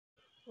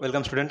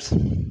Welcome students,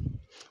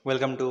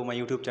 welcome to my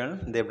YouTube channel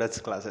Debraj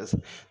classes.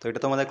 তো এটা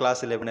তোমাদের ক্লাস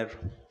 11-এর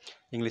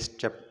ইংলিশ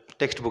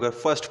টেক্সট বুকের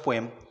ফার্স্ট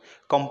পোয়েম,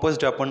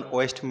 কম্পোজড আপন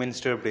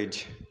Westminster bridge,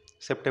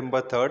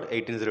 September 3rd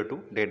 1802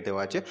 date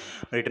দেওয়া আছে,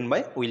 রিটেন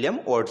বাই উইলিয়াম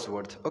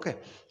ওয়ার্ডসওয়ার্থ। ওকে,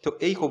 তো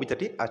এই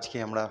কবিতাটি আজকে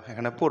আমরা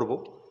এখানে পড়বো,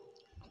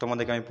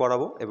 তোমাদেরকে আমি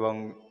পড়াবো এবং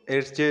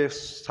এর যে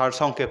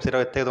সারসংক্ষেপ সেটা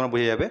এর থেকে তোমরা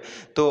বুঝে যাবে।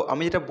 তো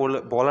আমি যেটা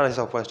বলার আছে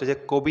সব ফার্স্টে, যে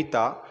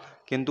কবিতা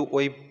কিন্তু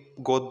ওই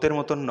গদ্যের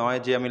মতন নয়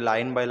যে আমি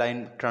লাইন বাই লাইন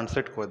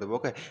ট্রান্সলেট করে দেবো।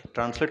 ওকে,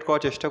 ট্রান্সলেট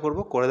করার চেষ্টা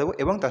করবো, করে দেবো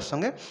এবং তার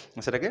সঙ্গে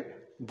সেটাকে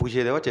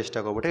বুঝিয়ে দেওয়ার চেষ্টা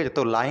করবো, ঠিক আছে?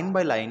 তো লাইন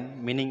বাই লাইন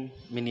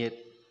মিনিয়ে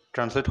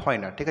ট্রান্সলেট হয়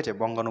না, ঠিক আছে?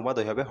 বঙ্গানুবাদ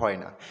ওইভাবে হয়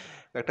না।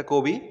 একটা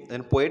কবি,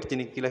 পোয়েট,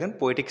 যিনি কী লেখেন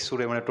পোয়েটিক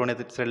সুরে, মানে টোনে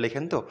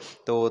লেখেন,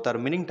 তো তার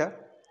মিনিংটা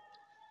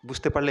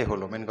বুঝতে পারলেই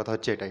হলো, মেন কথা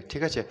হচ্ছে এটাই,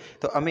 ঠিক আছে?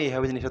 তো আমি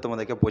এইভাবে জিনিসটা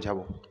তোমাদেরকে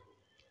বোঝাবো।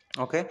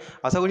 ওকে,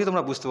 আশা করছি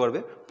তোমরা বুঝতে পারবে,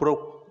 পুরো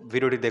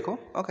ভিডিওটি দেখো।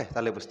 ওকে,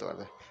 তাহলে বুঝতে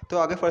পারবে। তো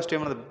আগে ফার্স্টে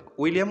আমরা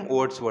উইলিয়াম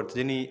ওয়ার্ডসওয়ার্থ,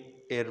 যিনি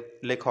এর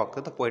লেখক,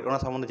 তো পোয়েট,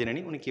 ওনার সম্বন্ধে জেনে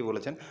নিই। উনি কী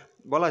বলেছেন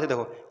বলা আছে,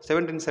 দেখো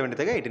 1770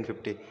 থেকে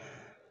 1850।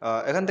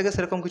 এখান থেকে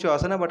সেরকম কিছু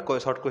আসে না, বাট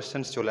শর্ট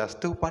কোয়েশ্চেন্স চলে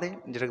আসতেও পারে।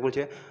 যেটা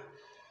বলছে,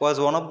 was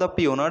one of the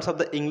পিওনার্স of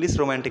the English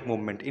romantic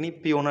movement. ইনি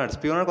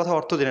পিওনার কথা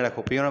অর্থ জেনে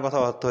রাখো। পিওনার কথা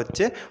অর্থ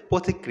হচ্ছে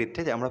পথিকৃৎ,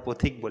 ঠিক আছে? আমরা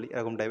পথিক বলি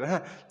এরকম টাইপের,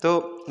 হ্যাঁ। তো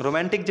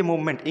রোম্যান্টিক যে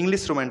মুভমেন্ট,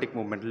 ইংলিশ রোম্যান্টিক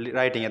মুভমেন্ট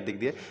রাইটিংয়ের দিক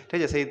দিয়ে,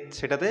 ঠিক আছে,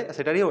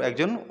 সেটারই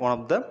একজন ওয়ান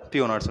অফ দ্য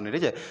পিওনার্স উনি,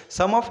 ঠিক আছে?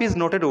 সাম of his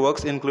noted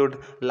works include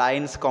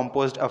lines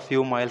composed a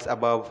few Miles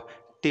above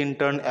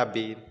টিনটার্ন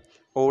Abby,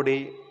 ওডে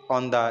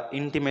on the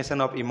intimation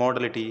of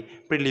immortality,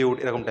 prelude,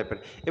 এরকম টাইপের।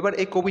 এবার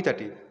এই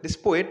কবিতাটি,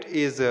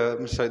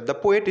 the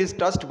poet is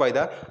touched by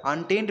the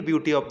আনটেইনড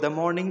beauty of the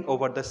morning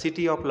over the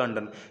city of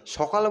London.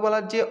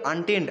 সকালবেলার যে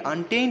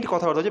আনটেইনড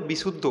কথা হচ্ছে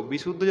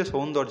বিশুদ্ধ যে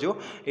সৌন্দর্য,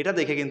 এটা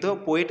দেখে কিন্তু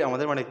পোয়েট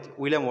আমাদের, মানে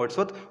উইলিয়াম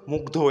ওয়ার্ডসওয়ার্থ,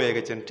 মুগ্ধ হয়ে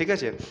গেছেন, ঠিক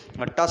আছে?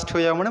 টাচড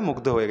হয়ে যাওয়া মানে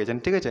মুগ্ধ হয়ে গেছেন,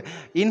 ঠিক আছে?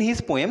 In his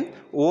poem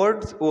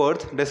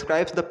Wordsworth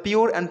describes the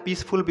pure and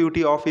peaceful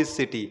beauty of his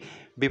city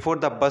before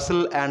the Vasal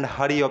and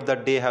হারি of the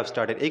day have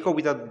started. এই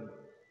কবিতার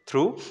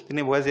থ্রু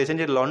তিনি বোঝা দিয়েছেন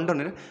যে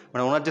লন্ডনের,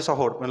 মানে ওনার যে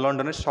শহর, মানে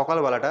লন্ডনের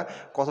সকালবেলাটা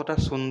কতটা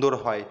সুন্দর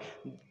হয়।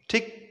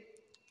 ঠিক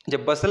যে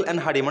বাসল অ্যান্ড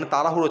হারি, মানে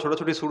তাড়াহুড়ো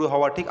ছোটাছুটি শুরু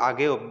হওয়ার ঠিক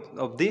আগে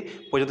অবধি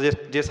পর্যন্ত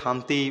যে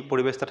শান্তি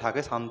পরিবেশটা থাকে,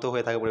 শান্ত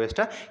হয়ে থাকে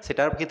পরিবেশটা,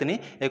 সেটাকে তিনি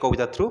এই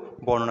কবিতার থ্রু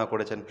বর্ণনা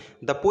করেছেন।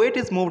 The poet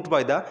is moved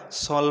by the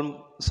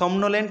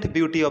somnolent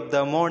beauty of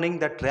the morning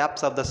that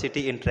reps of the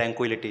city in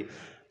tranquility.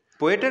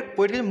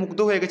 পোয়েটকে মুগ্ধ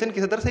হয়ে গেছেন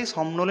কিসের দ্বারা? সেই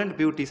somnolent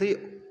বিউটি, সেই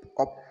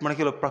মানে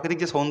কী হলো, প্রাকৃতিক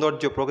যে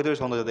সৌন্দর্য, প্রকৃতির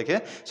সৌন্দর্য দেখে,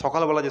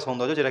 সকালবেলা যে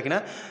সৌন্দর্য, যেটা কিনা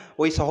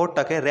ওই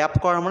শহরটাকে র্যাপ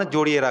করা মানে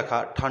জড়িয়ে রাখা,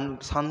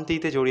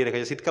 শান্তিতে জড়িয়ে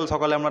রেখেছে। শীতকাল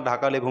সকালে আমরা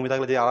ঢাকালে ঘুমিয়ে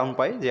থাকলে যে আরাম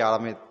পাই, যে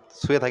আরামে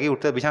শুয়ে থাকি,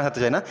 উঠতে বিছানা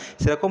থাকতে চাই না,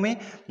 সেরকমই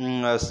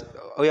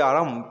ওই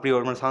আরাম প্রিয়,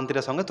 মানে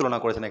শান্তিটার সঙ্গে তুলনা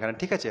করেছেন এখানে,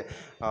 ঠিক আছে?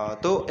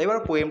 তো এবার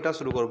পোয়েমটা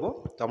শুরু করব।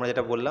 তো আমরা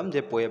যেটা বললাম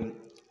যে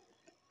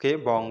পোয়েমকে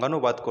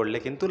বঙ্গানুবাদ করলে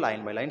কিন্তু লাইন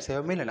বাই লাইন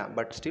সেভাবে মেলে না,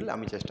 বাট স্টিল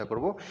আমি চেষ্টা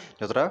করব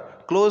যতটা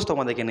ক্লোজ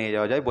তোমাদেরকে নিয়ে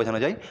যাওয়া যায়, বোঝানো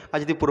যায়। আর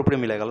যদি পুরোপুরি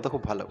মিলে গেল তো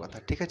খুব ভালো কথা,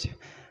 ঠিক আছে?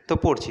 তো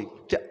পড়ছি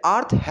যে,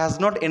 আর্থ has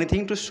not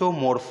anything to show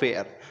more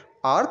fair.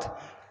 Earth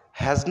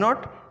has not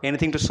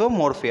anything to show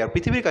more fair.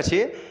 পৃথিবীর কাছে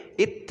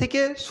এর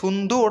থেকে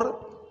সুন্দর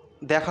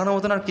দেখানোর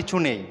মতন আর কিছু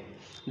নেই।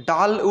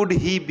 ডাল would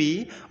he be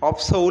of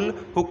soul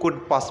who could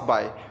pass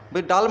by.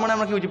 ডাল মানে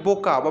আমরা কি বলছি,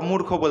 বোকা বা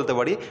মূর্খ বলতে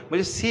পারি।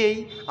 বলছি সেই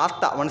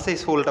আত্মা, মানে সেই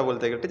সোলটা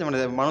বলতে গেলে, ঠিক আছে?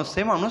 মানে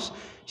মানুষ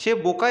সে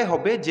বোকাই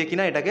হবে যে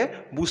কিনা এটাকে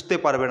বুঝতে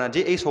পারবে না,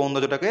 যে এই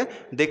সৌন্দর্যটাকে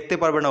দেখতে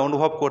পারবে না,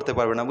 অনুভব করতে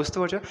পারবে না, বুঝতে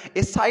পারছো?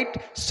 এ site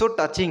so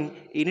touching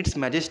in it's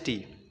majesty.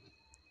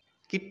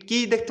 কি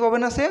দেখতে পাবে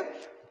না সে,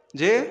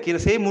 যে কিনা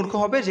সেই মূর্খ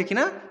হবে যে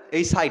কিনা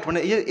এই সাইট, মানে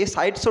এই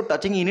site so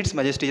touching in it's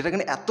majesty, যেটা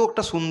কিনা এত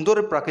একটা সুন্দর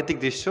প্রাকৃতিক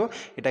দৃশ্য,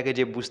 এটাকে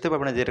যে বুঝতে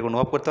পারবে না, যেটাকে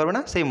অনুভব করতে পারবে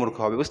না, সেই মূর্খ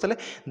হবে, বুঝতে পারলে?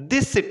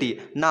 This city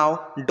now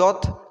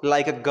ডথ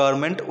like a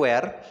garment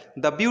war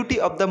the beauty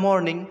of the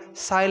morning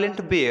silent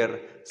bear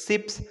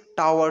ships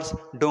towers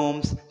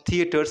domes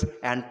theatres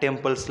and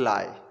temples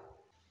লাই।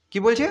 কি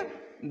বলছে?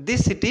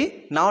 This city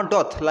now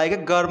ডথ like a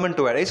garment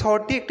war. এই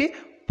শহরটি একটি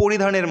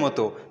পরিধানের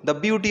মতো। দ্য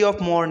বিউটি অফ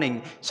মর্নিং,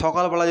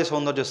 সকালবেলা যে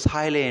সৌন্দর্য,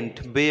 silent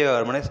bear,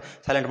 মানে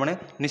সাইলেন্ট মানে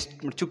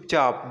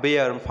চুপচাপ,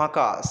 বেয়ার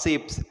ফাঁকা,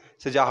 শিপস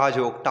সে জাহাজ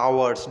হোক,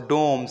 টাওয়ার্স,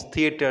 ডোমস,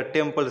 থিয়েটার,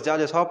 টেম্পলস, যা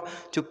সব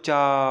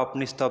চুপচাপ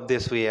নিস্তব্ধে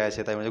শুয়ে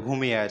আছে, তাই মানে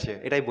ঘুমিয়ে আছে,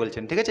 এটাই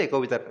বলছেন, ঠিক আছে?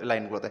 কবিতার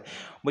লাইনগুলোতে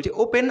বলছে,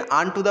 open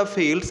An to the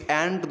fields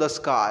and to the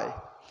sky.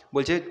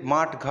 বলছে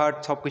মাঠ ঘাট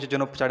সব কিছুর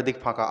জন্য চারিদিক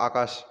ফাঁকা,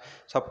 আকাশ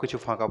সব কিছু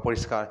ফাঁকা,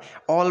 পরিষ্কার।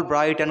 All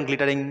bright and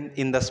glittering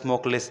in the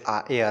smokeless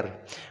air.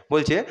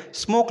 বলছে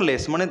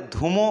স্মোকলেস মানে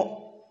ধোঁয়া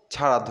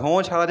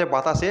ছাড়া যে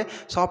বাতাসে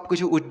সব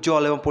কিছু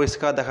উজ্জ্বল এবং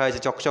পরিষ্কার দেখা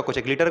যাচ্ছে, চকচক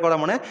করছে। গ্লিটার করা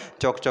মানে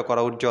চকচক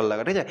করা, উজ্জ্বল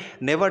লাগা, ঠিক আছে?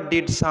 Never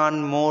did San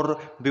more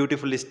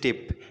beautifully steep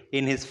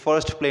in his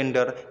first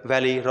Splendor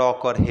valley rock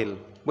or hill.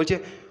 বলছে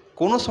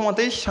কোনো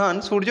সময়তেই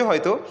সূর্য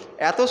হয়তো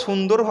এত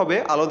সুন্দরভাবে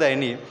আলো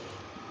দেয়নি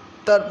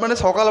তার মানে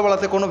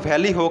সকালবেলাতে কোনো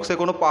ভ্যালি হোক, সে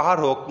কোনো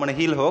পাহাড় হোক, মানে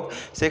হিল হোক,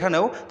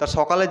 সেখানেও তার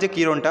সকালের যে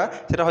কিরণটা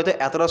সেটা হয়তো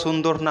এতটা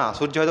সুন্দর না,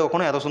 সূর্য হয়তো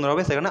কখনো এত সুন্দর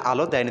হবে সেখানে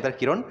আলো দেয়নি, তার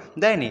কিরণ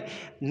দেয়নি।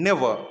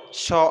 নেভার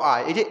স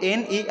আই, এই যে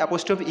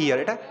NE'',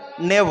 এটা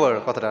নেভার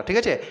কথাটা, ঠিক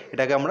আছে,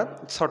 এটাকে আমরা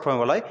শর্ট ফর্মে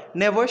বলা হয়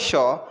never saw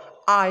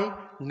I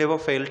never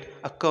felt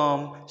a come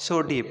so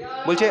deep.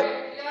 বলছে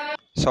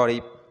সরি,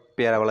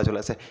 পেয়ারাওয়ালা চলে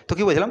আসে। তো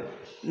কী বলছিলাম,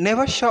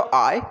 never saw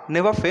I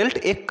never felt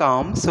a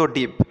come so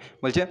deep.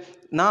 বলছে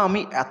না,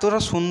 আমি এতটা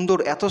সুন্দর,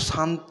 এত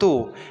শান্ত,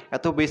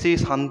 এত বেশি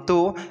শান্ত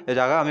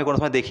জায়গা আমি কোনো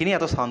সময় দেখিনি,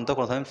 এত শান্ত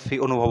কোনো সময়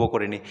অনুভবও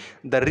করিনি।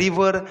 The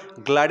river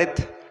গ্লাডেথ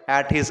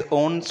at his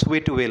own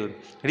sweet will.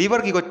 River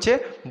কী করছে,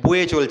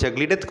 বয়ে চলছে।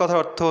 গ্লিডেথ কথার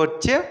অর্থ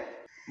হচ্ছে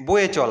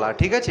বয়ে চলা,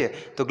 ঠিক আছে।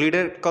 তো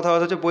গ্লিডের কথা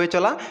হচ্ছে বয়ে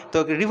চলা। তো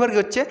রিভার কী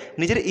হচ্ছে,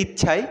 নিজের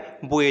ইচ্ছায়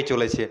বয়ে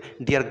চলেছে।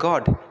 ডিয়ার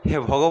গড, হে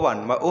ভগবান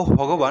বা ও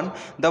ভগবান,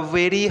 the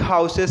very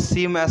houses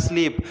SIM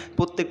asleep.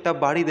 প্রত্যেকটা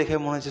বাড়ি দেখে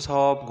মনে হচ্ছে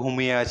সব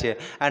ঘুমিয়ে আছে।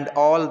 And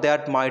all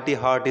that মাইটি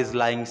heart is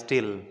lying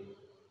still.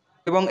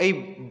 এবং এই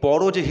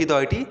বড় যে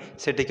হৃদয়টি,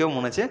 সেটিকেও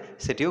মনে হচ্ছে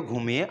সেটিও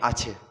ঘুমিয়ে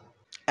আছে,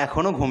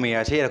 এখনও ঘুমিয়ে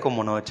আছে এরকম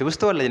মনে হচ্ছে।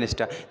 বুঝতে পারলে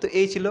জিনিসটা? তো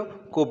এই ছিল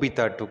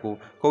কবিতাটুকু।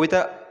 কবিতা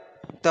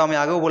তো আমি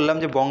আগেও বললাম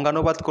যে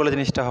বঙ্গানুবাদ করলে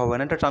জিনিসটা হবে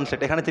না, এটা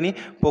ট্রান্সলেট। এখানে তিনি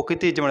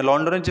প্রকৃতির যে মানে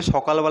লন্ডনের যে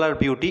সকালবেলার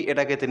বিউটি,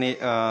 এটাকে তিনি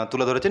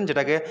তুলে ধরেছেন,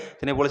 যেটাকে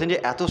তিনি বলেছেন যে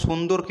এত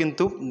সুন্দর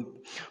কিন্তু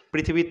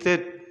পৃথিবীতে,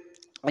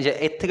 যে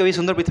এর থেকে বেশি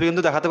সুন্দর পৃথিবী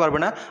কিন্তু দেখাতে পারবে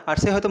না। আর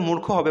সে হয়তো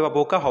মূর্খ হবে বা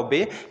বোকা হবে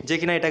যে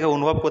কিনা এটাকে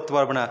অনুভব করতে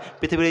পারবে না,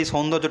 পৃথিবীর এই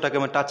সৌন্দর্যটাকে,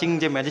 মানে টাচিং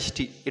যে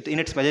ম্যাজেস্টি,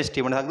 ইটস ম্যাজেস্টি,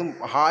 মানে একদম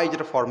হাই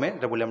যেটা ফর্মে,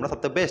 যেটা বলি আমরা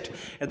সবথেকে বেস্ট,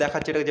 এটা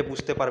দেখাচ্ছে, এটাকে যে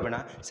বুঝতে পারবে না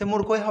সে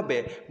মূর্খই হবে।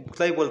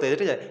 তাই বলতে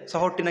ঠিক আছে,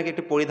 শহরটি নাকি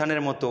একটি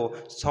পরিধানের মতো,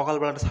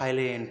 সকালবেলাটা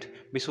সাইলেন্ট,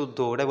 বিশুদ্ধ,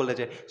 ওটাই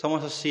বলেছে।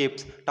 সমস্ত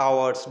শিপস,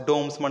 টাওয়ার্স,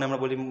 ডোমস, মানে আমরা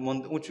বলি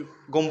উঁচু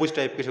গম্বুজ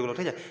টাইপ কিছুগুলো,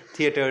 ঠিক আছে,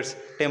 থিয়েটার্স,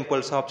 টেম্পল,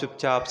 সব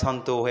চুপচাপ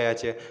শান্ত হয়ে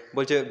আছে।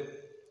 বলছে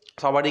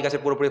সবারই কাছে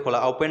পুরোপুরি খোলা,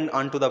 open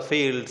An to the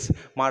fields,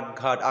 মাঠ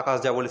ঘাট আকাশ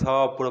যা বলি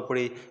সব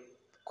পুরোপুরি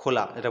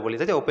খোলা, এটা বলি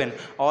তাই, open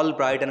all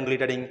bright and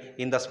glittering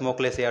in the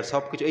smokeless air.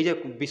 সব কিছু এই যে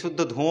বিশুদ্ধ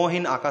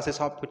ধোঁয়াহীন আকাশে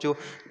সব কিছু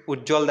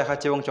উজ্জ্বল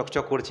দেখাচ্ছে এবং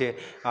চকচক করছে।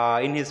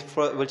 ইন হিজ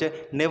বলছে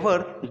never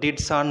did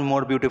San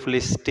more beautifully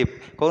steep.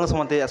 কোনো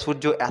সময়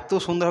সূর্য এত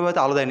সুন্দরভাবে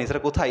হয়তো আলো দেয়নি,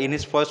 সেটা কোথায়, ইন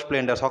হিজ ফার্স্ট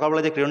স্প্লেন্ডার,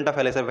 সকালবেলা যে কিরণটা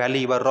ফেলে সে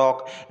ভ্যালি বা রক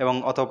এবং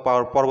অথবা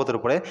পর্বতের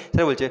উপরে,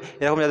 সেটা বলছে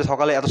এরকম যাতে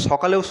সকালে, এত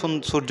সকালেও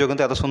সূর্য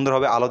কিন্তু এত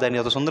সুন্দরভাবে আলো দেয়নি,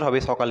 এত সুন্দরভাবে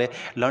সকালে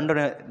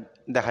লন্ডনে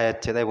দেখা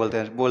যাচ্ছে, তাই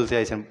বলতে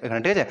চাইছেন এখানে,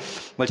 ঠিক আছে।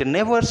 বলছে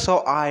never saw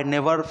I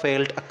never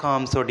felt a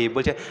come so deep.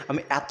 বলছে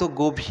আমি এত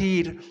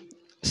গভীর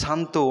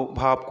শান্ত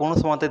ভাব কোনো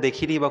সময়তে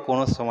দেখিনি বা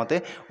কোনো সময়তে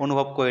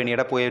অনুভব করিনি।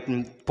 এটা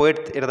পোয়েট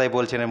এটা তাই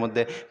বলছেন এর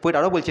মধ্যে। পোয়েট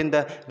আরও বলছেন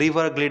the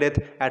river glideth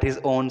at his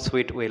own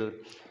sweet will.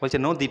 বলছে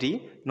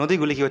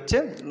নদীগুলি কী হচ্ছে,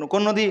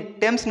 কোন নদী,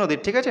 টেমস নদী,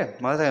 ঠিক আছে,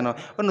 মাথা থাকে না,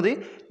 ওই নদী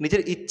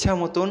নিজের ইচ্ছা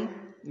মতন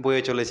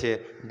বয়ে চলেছে।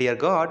 Deer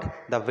god,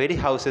 the very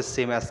houses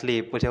SIM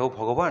asleep. বলছে ও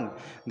ভগবান,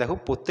 দেখো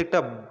প্রত্যেকটা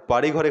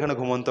বাড়িঘর এখানে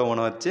ঘুমন্ত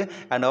মনে হচ্ছে।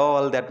 And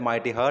all that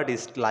মাইটি heart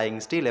is lying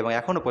still. এবং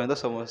এখনও পর্যন্ত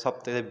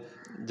সবথেকে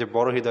যে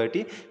বড়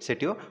হৃদয়টি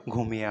সেটিও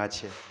ঘুমিয়ে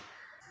আছে।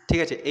 ঠিক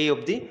আছে, এই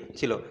অবধি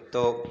ছিল।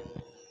 তো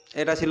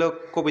এটা ছিল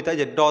কবিতা,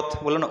 যে ডথ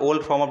বললো না,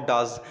 old form of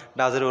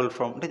ডাজের old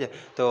form, ঠিক আছে।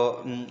 তো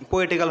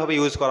পোয়েটিক্যালভাবে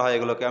ইউজ করা হয়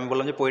এগুলোকে। আমি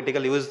বললাম যে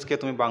পোয়েটিক্যাল ইউজকে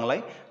তুমি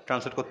বাংলায়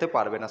ট্রান্সলেট করতে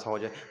পারবে না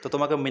সহজে, তো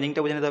তোমাকে মিনিংটা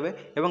বুঝে নিতে হবে।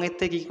 এবং এর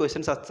থেকে কী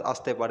কোয়েশ্চেন্স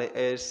আসতে পারে,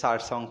 এর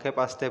সারসংক্ষেপ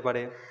আসতে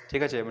পারে,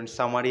 ঠিক আছে,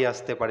 সামারি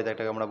আসতে পারে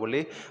যেটাকে আমরা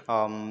বলি,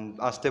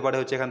 আসতে পারে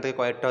হচ্ছে এখান থেকে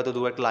কয়েকটা হয়তো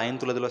দু একটা লাইন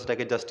তুলে দিল,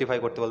 সেটাকে জাস্টিফাই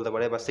করতে বলতে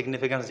পারে বা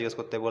সিগনিফিকেন্স জিজ্ঞেস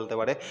করতে বলতে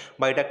পারে।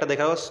 বা এটা একটা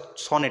দেখাও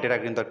সনেট, এটা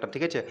কিন্তু একটা,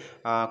 ঠিক আছে,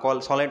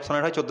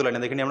 সনেট হয় 14 লাইনে।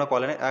 দেখিনি আমরা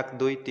কলাইনে 1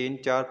 2 3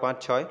 4 5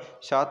 6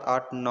 7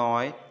 8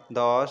 9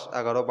 10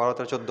 11 12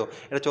 13 14,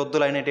 এটা 14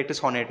 লাইনে, এটা একটি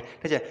সনেট,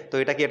 ঠিক আছে। তো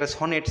এটা কি একটা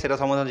সনেট, সেটা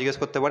সম্বন্ধে জিজ্ঞেস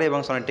করতে পারে এবং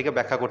সনেটটিকে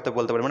ব্যাখ্যা করতে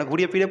বলতে পারে, মানে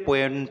ঘুরিয়ে ফিরে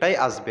পোয়েমটাই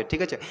আসবে,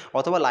 ঠিক আছে।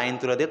 অথবা লাইন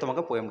তুলে দিয়ে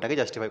তোমাকে পোয়েমটাকে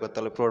জাস্টিফাই করতে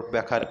হবে,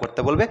 ব্যাখ্যা করতে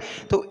বলবে।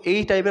 তো এই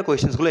টাইপের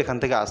কোয়েশ্চেন্সগুলো এখান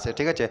থেকে আসে,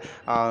 ঠিক আছে।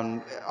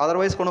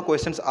 আদারওয়াইজ কোনো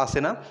কোয়েশ্চেন্স আসে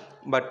না,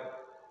 বাট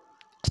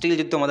স্টিল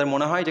যদি তোমাদের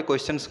মনে হয় যে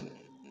কোয়েশ্চেন্স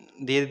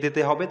দিয়ে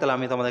দিতে হবে, তাহলে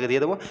আমি তোমাদেরকে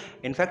দিয়ে দেবো।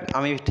 ইনফ্যাক্ট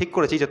আমি ঠিক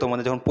করেছি যে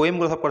তোমাদের যখন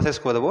পোয়েমগুলো সব করে শেষ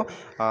করে দেবো,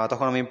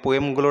 তখন আমি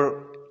পোয়েমগুলোর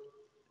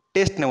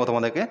টেস্ট নেবো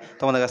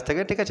তোমাদের কাছ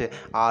থেকে, ঠিক আছে।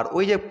 আর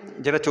ওই যে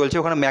যেটা চলছে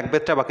ওখানে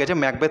ম্যাকবেথটা বাকি আছে,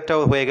 ম্যাকবেথটাও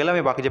হয়ে গেলে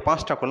আমি বাকি যে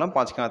 5টা করলাম,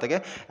 5খানা থেকে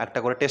একটা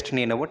করে টেস্ট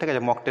নিয়ে নেবো, ঠিক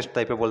আছে, মক টেস্ট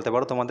টাইপের বলতে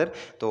পারো তোমাদের।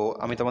 তো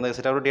আমি তোমাদের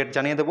সেটারও ডেট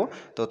জানিয়ে দেবো।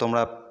 তো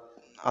তোমরা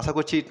আশা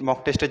করছি মক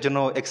টেস্টের জন্য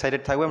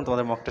এক্সাইটেড থাকবে। আমি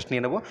তোমাদের মক টেস্ট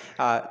নিয়ে নেবো,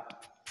 আর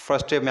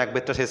ফার্স্টে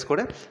ম্যাকবেথটা শেষ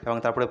করে এবং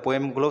তারপরে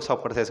পোয়েমগুলো সব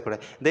করে শেষ করে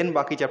দেন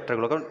বাকি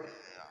চ্যাপ্টারগুলো। কারণ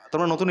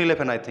তোমরা নতুন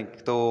 11 আই থিঙ্ক,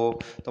 তো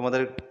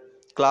তোমাদের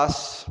ক্লাস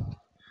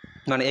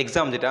মানে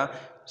এক্সাম যেটা,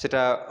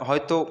 সেটা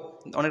হয়তো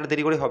অনেকটা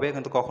দেরি করে হবে,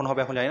 কিন্তু কখন হবে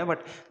এখন জানি না, বাট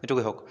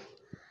এটুকুই হোক।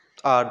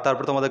 আর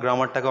তারপর তোমাদের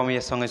গ্রামারটাকেও আমি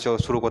এর সঙ্গে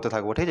শুরু করতে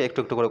থাকবো, ঠিক আছে, একটু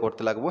একটু করে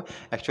করতে লাগবো।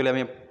 অ্যাকচুয়ালি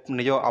আমি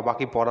নিজেও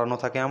বাকি পড়ানো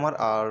থাকে আমার,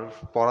 আর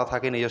পড়া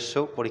থাকে নিজস্ব,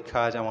 পরীক্ষা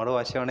আজ আমারও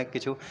আছে অনেক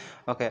কিছু,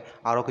 ওকে,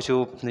 আরও কিছু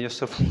নিজস্ব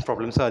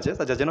প্রবলেমসও আছে,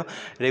 যার জন্য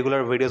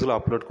রেগুলার ভিডিওসগুলো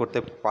আপলোড করতে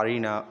পারি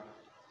না,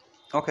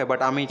 ওকে। বাট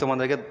আমি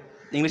তোমাদেরকে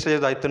ইংলিশটা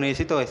যেহেতু দায়িত্ব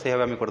নিয়েছি তো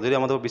সেভাবে আমি করে, যদি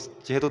আমাদের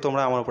যেহেতু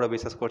তোমরা আমার উপরে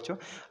বিশ্বাস করছো,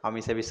 আমি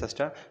সেই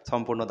বিশ্বাসটা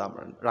সম্পূর্ণ দাম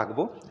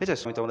রাখবো, ঠিক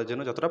আছে। আমি তোমাদের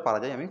জন্য যতটা পারা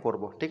যায় আমি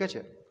করবো, ঠিক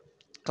আছে।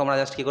 তোমরা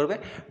জাস্ট কী করবে,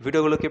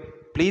 ভিডিওগুলোকে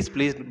প্লিজ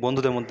প্লিজ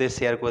বন্ধুদের মধ্যে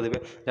শেয়ার করে দেবে,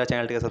 যারা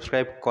চ্যানেলটিকে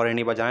সাবস্ক্রাইব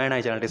করেনি বা জানে না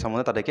এই চ্যানেলটি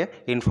সম্বন্ধে তাদেরকে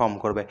ইনফর্ম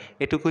করবে।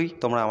 এটুকুই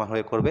তোমরা আমার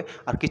হয়ে করবে,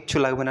 আর কিচ্ছু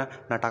লাগবে না,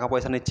 না টাকা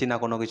পয়সা নিচ্ছি না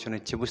কোনো কিছু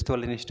নিচ্ছি, বুঝতে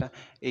পারলে জিনিসটা,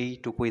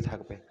 এইটুকুই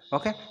থাকবে।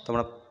 ওকে,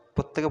 তোমরা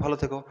প্রত্যেকে ভালো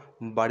থেকো,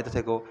 বাড়িতে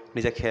থেকো,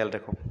 নিজের খেয়াল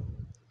রেখো,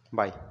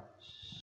 বাই।